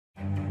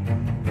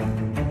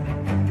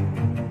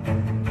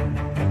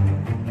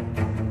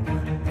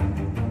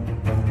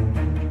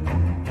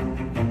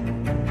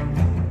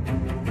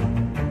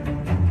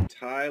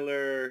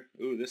Tyler.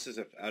 Ooh, this is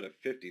out of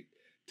 50.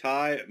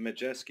 Ty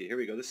Majeski. Here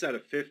we go. This is out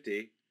of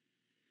 50.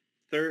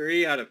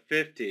 3 out of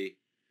 50.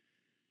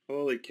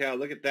 Holy cow,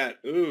 look at that.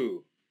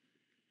 Ooh.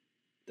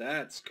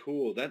 That's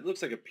cool. That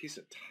looks like a piece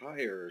of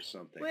tire or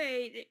something.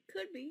 Wait, it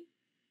could be.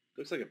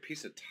 Looks like a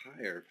piece of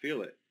tire.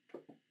 Feel it.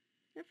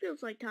 That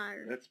feels like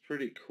tire. That's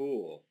pretty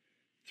cool.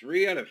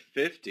 3 out of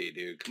 50,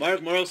 dude.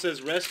 Mark Morrill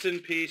says, rest in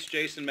peace,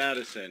 Jason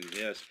Madison.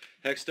 Yes,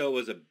 Hextall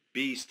was a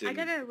beast. I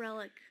got a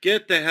relic.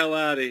 Get the hell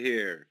out of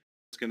here.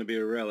 It's going to be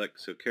a relic,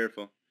 so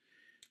careful.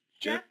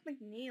 Jeff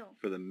McNeil.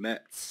 For the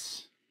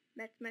Mets.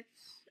 Mets.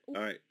 Ooh.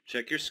 All right,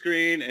 check your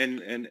screen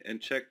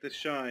and check the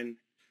shine.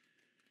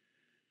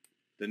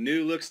 The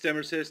new look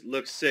stemmer says,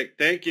 looks sick.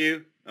 Thank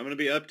you. I'm going to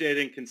be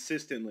updating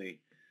consistently.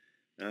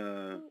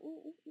 Go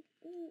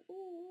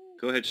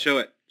ahead, show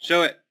it.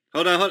 Show it.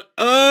 Hold on, hold on.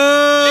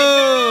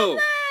 Oh!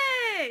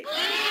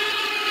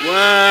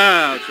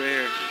 Wow, it's right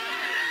here.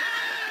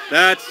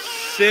 That's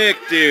sick,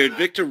 dude.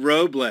 Victor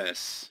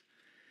Robles.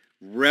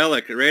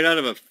 Relic, right out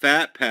of a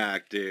fat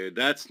pack, dude.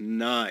 That's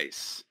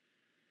nice.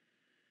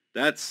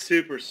 That's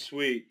super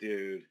sweet,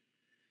 dude.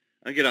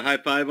 I'll get a high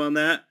five on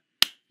that.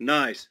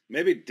 Nice.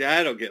 Maybe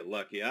Dad will get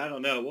lucky. I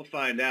don't know. We'll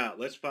find out.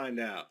 Let's find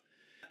out.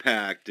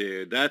 Pack,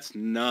 dude. That's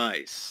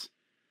nice.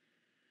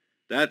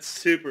 That's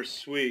super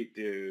sweet,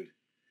 dude.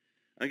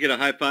 I'll get a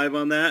high five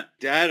on that.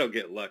 Dad will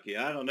get lucky.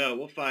 I don't know.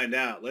 We'll find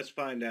out. Let's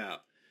find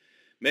out.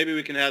 Maybe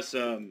we can have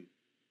some...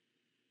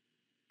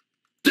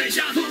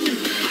 Deja vu.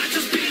 I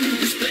just been in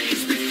this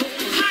place before.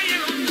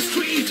 Higher on the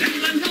street,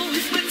 and I know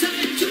it's my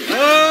time to...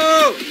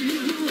 Oh!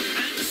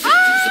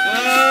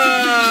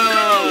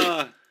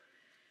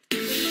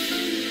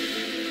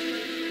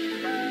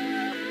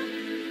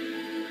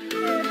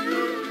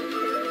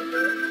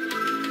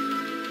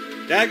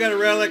 Dad got a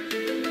relic.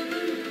 These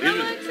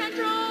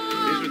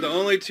were the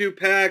only 2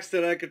 packs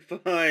that I could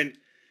find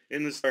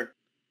in the store.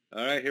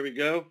 All right, here we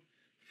go.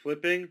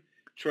 Flipping.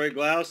 Troy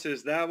Glaus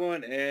is that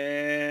one,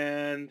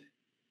 and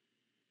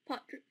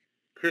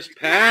Chris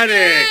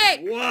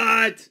Paddock.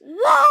 What?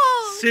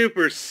 Whoa!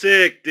 Super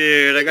sick,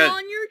 dude. He's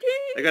on your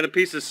team. I got a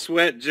piece of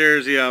sweat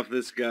jersey off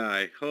this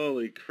guy.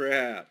 Holy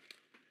crap.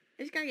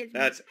 This guy gets...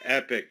 That's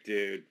epic,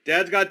 dude.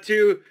 Dad's got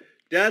 2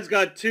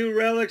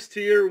 relics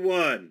to your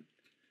 1.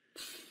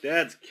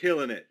 Dad's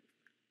killing it.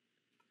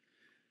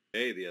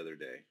 Hey, the other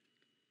day.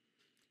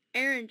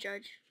 Aaron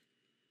Judge.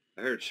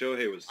 I heard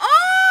Shohei was... Oh!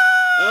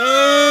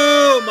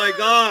 Oh, my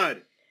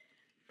God.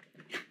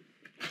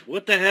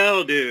 What the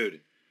hell,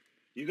 dude?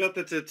 You got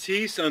the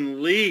Tatis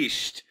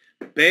Unleashed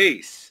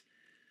base.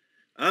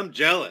 I'm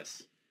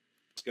jealous.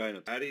 This guy,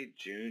 Patty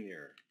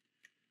Jr.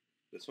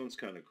 This one's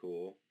kind of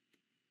cool.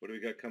 What do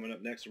we got coming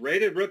up next?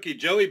 Rated rookie,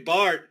 Joey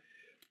Bart.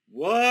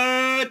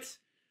 What?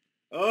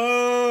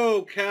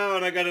 Oh, cow,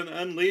 and I got an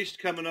Unleashed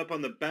coming up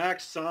on the back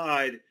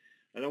side.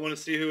 I don't want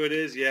to see who it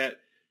is yet.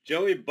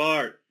 Joey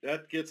Bart.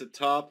 That gets a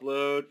top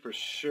load for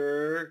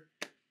sure.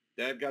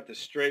 Dad got the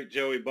straight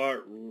Joey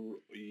Bart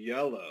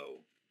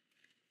yellow,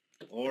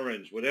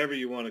 orange, whatever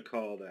you want to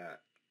call that.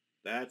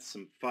 That's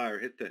some fire.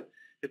 Hit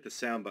the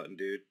sound button,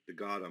 dude. You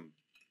got him.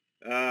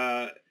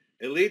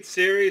 Elite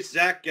Series,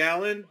 Zach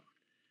Gallen.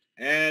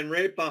 And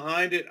right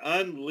behind it,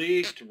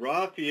 Unleashed,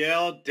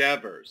 Rafael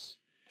Devers.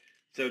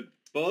 So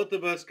both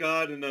of us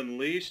got an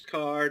Unleashed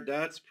card.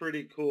 That's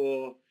pretty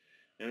cool.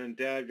 And then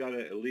Dad got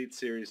an Elite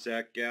Series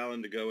Zach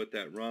Gallen to go with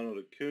that Ronald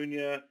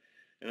Acuna.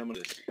 And I'm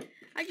going to...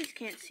 I just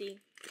can't see.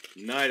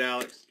 Night,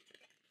 Alex.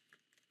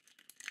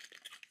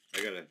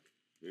 I got to...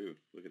 Ooh,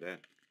 look at that.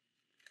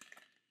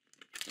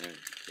 All right,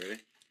 ready?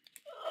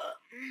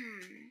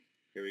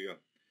 Here we go.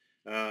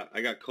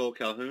 I got Cole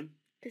Calhoun.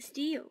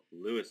 Castillo.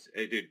 Lewis.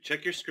 Hey, dude,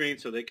 check your screen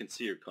so they can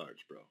see your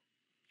cards, bro.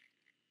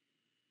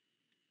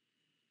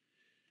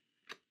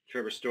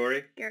 Trevor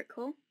Story. Garrett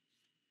Cole.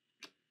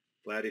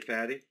 Vladdy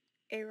Fatty.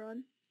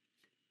 Aaron.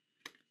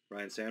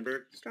 Ryan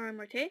Sandberg. Starling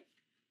Marte.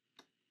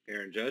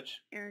 Aaron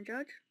Judge. Aaron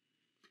Judge.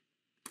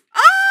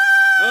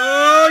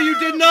 Oh, you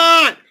did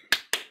not!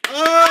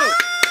 Oh!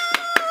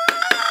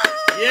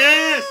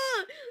 Yes!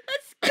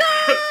 Let's go!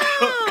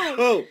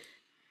 Oh!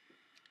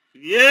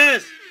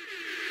 Yes!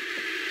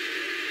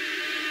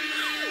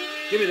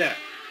 Give me that.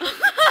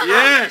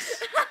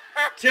 Yes!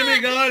 Timmy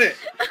got it.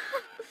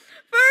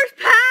 First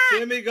pack!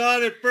 Timmy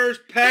got it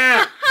first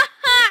pack.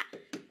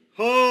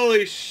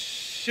 Holy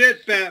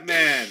shit,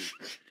 Batman.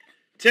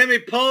 Timmy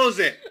pulls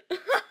it.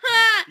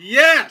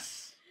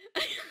 Yes!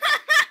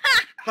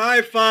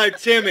 High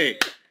five, Timmy.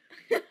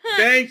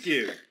 Thank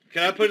you.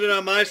 Can I put it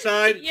on my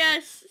side?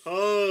 Yes.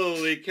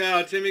 Holy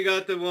cow, Timmy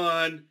got the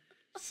one.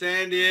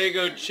 San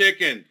Diego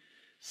Chicken.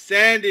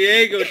 San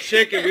Diego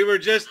Chicken. We were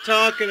just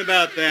talking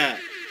about that.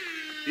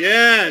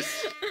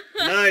 Yes.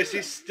 Nice.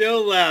 He's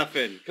still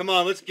laughing. Come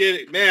on, let's get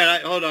it.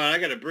 Man, hold on. I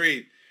got to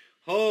breathe.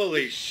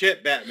 Holy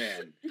shit,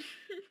 Batman.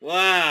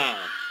 Wow.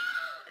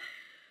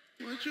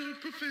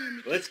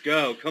 Let's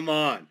go. Come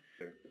on.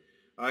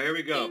 All right, here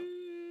we go.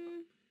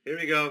 Here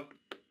we go.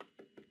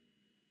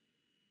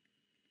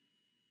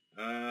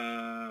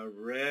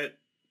 Red.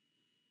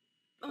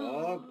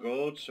 Paul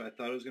Gulch. I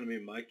thought it was going to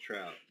be Mike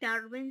Trout. That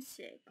would have been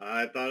sick.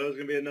 I thought it was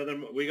going to be another.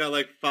 We got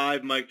like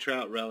 5 Mike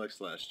Trout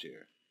relics last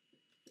year.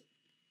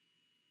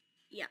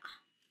 Yeah.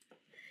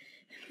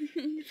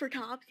 For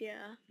tops,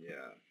 yeah.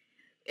 Yeah.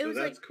 It So was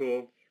that's like,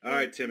 cool. All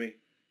right, Timmy.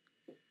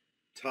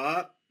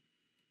 Top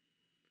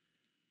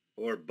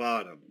or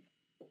bottom?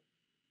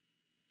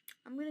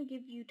 I'm going to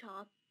give you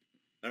top.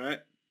 All right.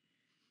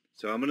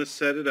 So I'm going to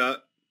set it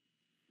up.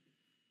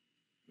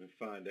 Let me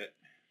find it.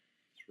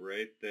 It's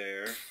right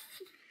there.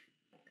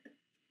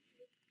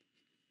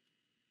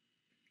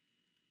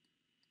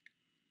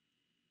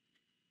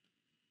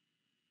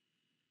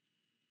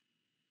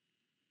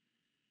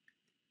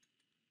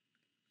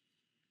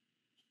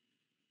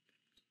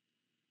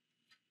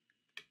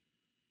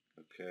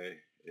 Okay,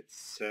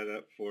 it's set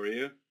up for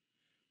you.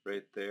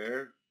 Right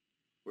there.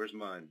 Where's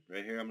mine?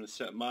 Right here. I'm going to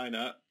set mine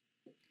up.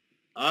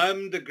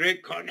 I'm the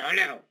great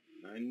Cornelio.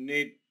 I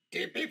need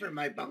TP for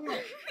my bungle.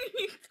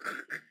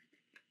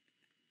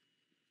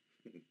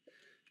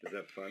 Is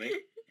that funny?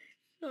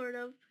 Sort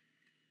of.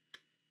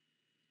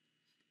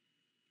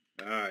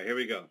 Alright, here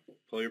we go.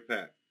 Pull your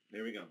pack.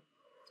 Here we go.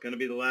 It's going to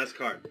be the last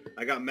card.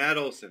 I got Matt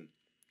Olson.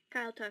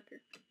 Kyle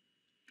Tucker.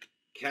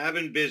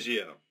 Kevin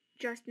Biggio.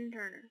 Justin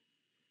Turner.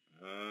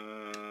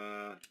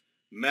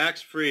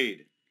 Max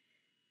Fried.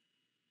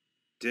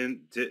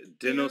 Dinelson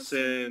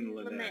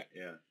Lamet. Lamet.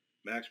 Yeah.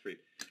 Max Fried.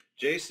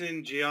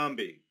 Jason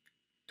Giambi.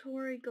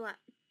 Troy Glaus.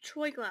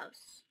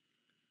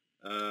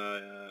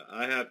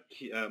 I have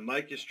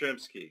Mike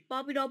Yastrzemski.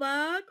 Bobby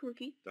Dahlback,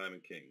 rookie.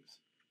 Diamond Kings.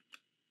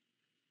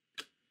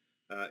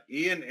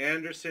 Ian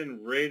Anderson,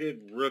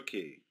 rated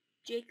rookie.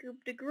 Jacob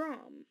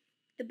deGrom,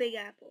 the Big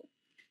Apple.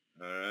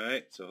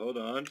 Alright, so hold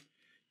on.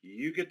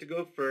 You get to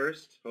go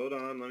first. Hold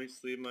on, let me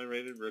sleeve my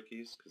rated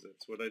rookies, because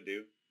that's what I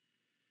do.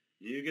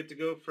 You get to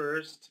go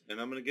first,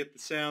 and I'm going to get the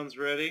sounds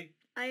ready.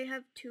 I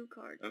have 2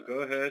 cards. Oh, go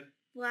ahead.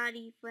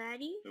 Vladdy.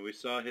 And we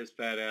saw his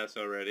fat ass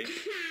already. And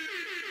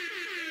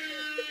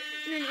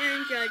then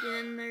Aaron Judge, and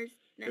then there's...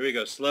 Here we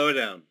go, slow it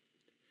down.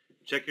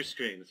 Check your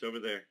screen, it's over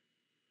there.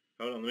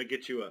 Hold on, let me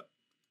get you up.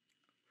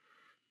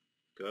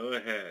 Go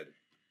ahead.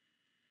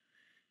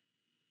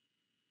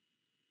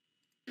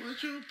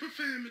 Watch your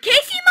profanity.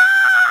 Casey Moss!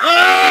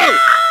 Oh!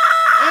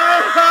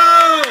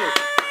 Oh!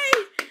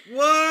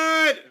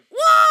 What?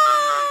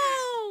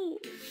 Whoa!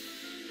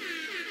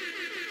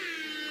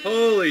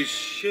 Holy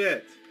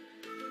shit.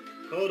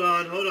 Hold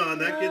on.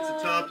 That gets a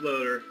top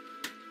loader.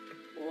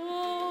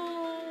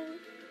 Whoa!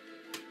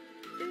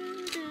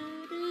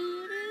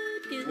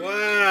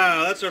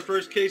 Wow, that's our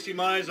first Casey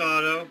Mize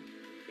auto.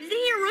 Isn't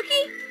he a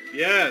rookie?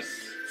 Yes.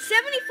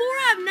 74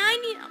 out of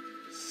 90.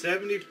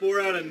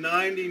 74 out of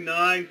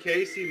 99,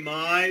 Casey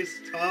Mize,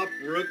 top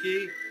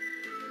rookie.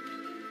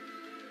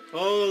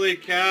 Holy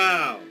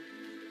cow.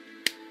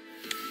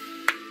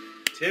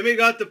 Timmy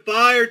got the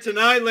fire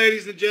tonight,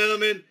 ladies and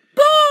gentlemen.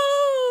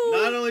 Boom!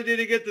 Not only did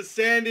he get the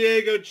San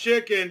Diego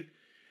chicken,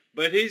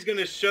 but he's going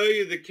to show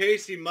you the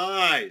Casey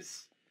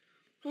Mize.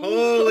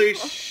 Holy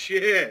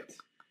shit.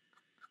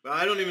 Well,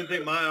 I don't even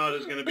think my auto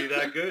is going to be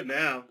that good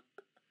now,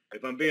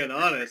 if I'm being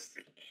honest.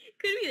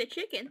 Could be the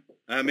chicken.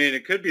 I mean,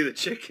 it could be the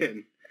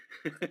chicken.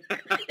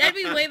 That'd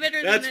be way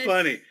better than That's this.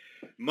 funny.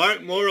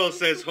 Mark Morrill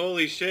says,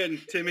 holy shit,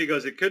 and Timmy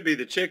goes, it could be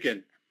the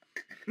chicken.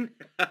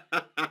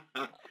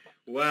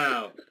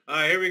 Wow. All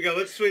right, here we go.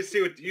 Let's switch.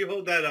 See what you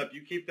hold that up.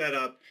 You keep that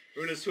up.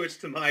 We're going to switch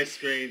to my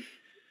screen.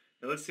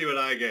 And let's see what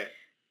I get.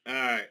 All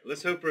right,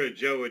 let's hope for a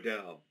Joe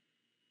Adell.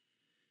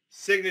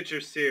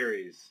 Signature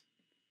Series.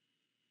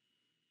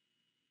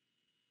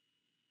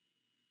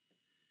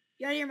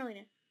 Yadier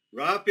Molina.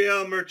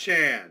 Rafael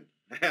Merchan.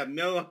 I have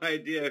no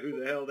idea who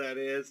the hell that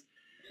is.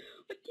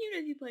 What team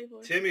does he play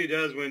for? Timmy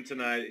does win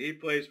tonight. He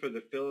plays for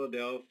the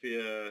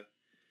Philadelphia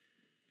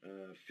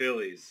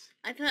Phillies.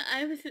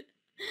 I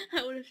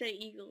would have said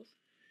Eagles.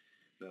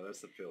 No,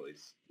 that's the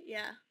Phillies.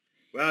 Yeah.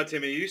 Wow,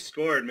 Timmy, you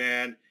scored,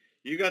 man.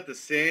 You got the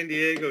San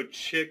Diego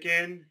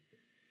chicken.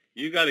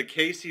 You got a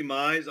Casey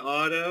Mize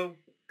auto.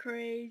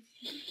 Crazy.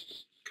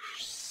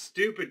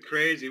 Stupid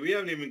crazy. We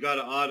haven't even got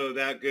an auto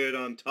that good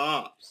on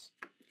Topps.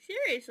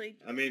 Seriously.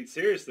 I mean,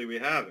 seriously, we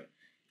haven't.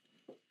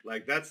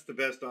 Like, that's the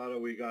best auto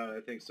we got, I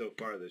think, so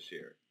far this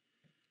year.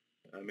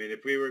 I mean,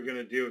 if we were going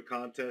to do a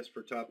contest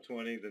for top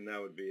 20, then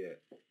that would be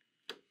it.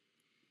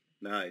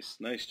 Nice.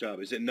 Nice job.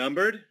 Is it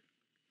numbered?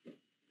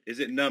 Is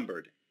it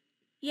numbered?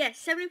 Yes,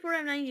 74 out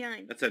of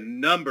 99. That's a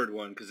numbered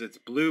one because it's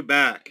blue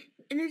back.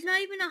 And there's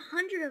not even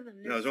 100 of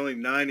them. No, it's only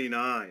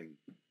 99.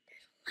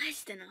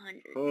 Less than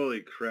 100.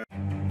 Holy crap.